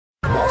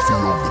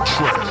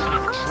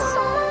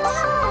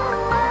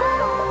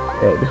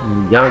Hey, this is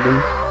Yungin.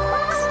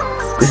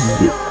 This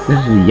is it. This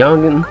is a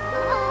Yungin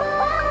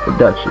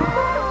production.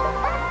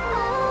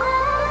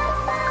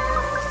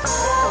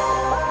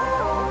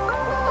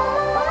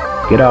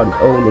 Get all these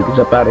old niggas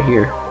up out of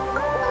here.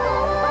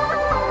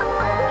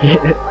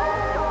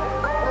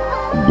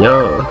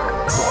 Young.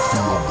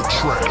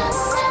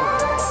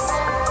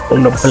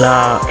 On the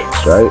block,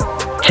 right?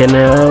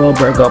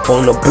 Lawrenceburg up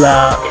on the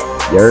block.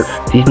 Yep.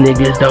 These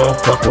niggas don't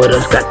fuck with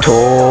us, got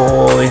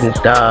toys and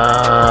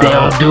stuff. They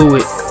don't do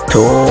it.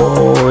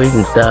 Toys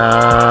and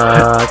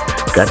stuff.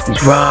 Got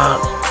these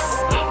rocks.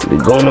 We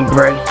gonna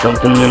break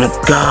something in the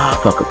car.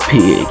 Fuck a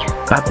pig.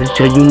 About to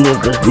show you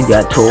niggas we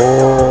got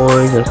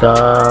toys and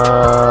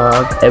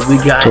stuff. And we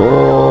got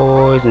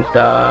toys and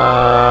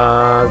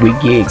stuff. We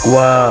get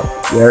guap.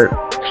 Yep.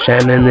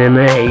 Shining and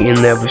the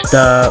hating never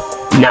stop.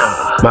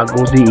 Nah, my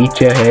goals to eat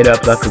your head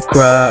up like a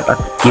crop. I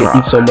could get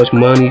you so much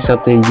money,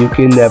 something you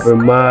can never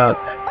mock.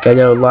 Got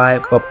your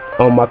life up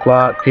on my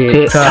clock,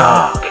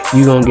 tick-tock.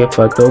 You gon' get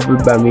fucked over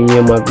by me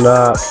and my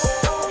Glock.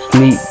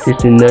 Sneak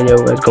this and then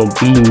your ass gon'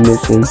 be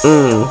missing.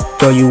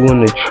 Throw you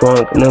in the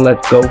trunk, now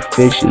let's go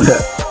fishing.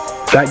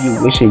 Got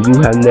you wishing you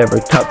have never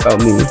talked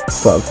about me.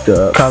 Fucked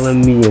up.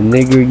 Calling me a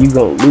nigga, you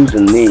gon' lose a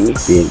knee,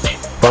 bitch.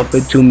 Bump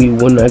it to me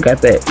when I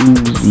got that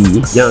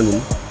Uzi.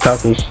 Youngin,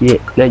 talking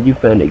shit, now you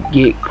finna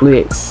get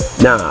clipped.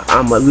 Nah,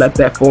 I'ma let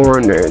that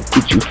foreigner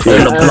get you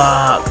fit. On the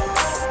block,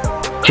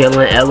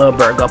 chillin'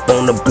 Lawrenceburg up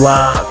on the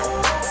block.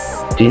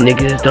 These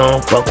niggas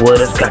don't fuck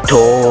with us, got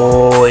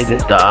toys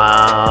and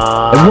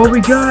stuff. And what we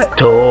got?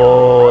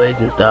 Toys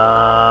and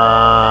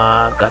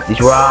stuff. Got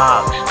these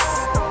rocks.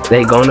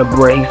 They gonna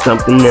break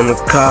something in the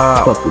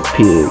car. Fuck a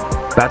pig.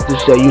 About to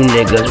show you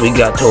niggas we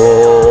got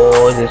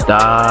toys and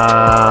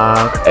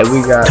stuff. And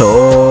we got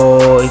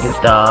toys and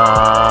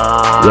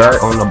stuff. Yeah.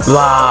 On the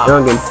block.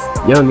 Yungin.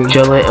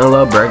 Chillin' in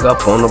Lawrenceburg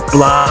up on the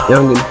block.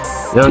 Yungin.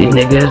 These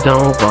niggas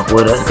don't fuck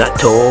with us, got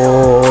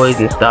toys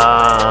and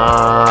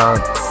stuff.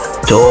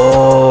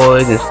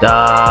 Toys and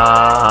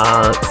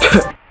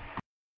stuff.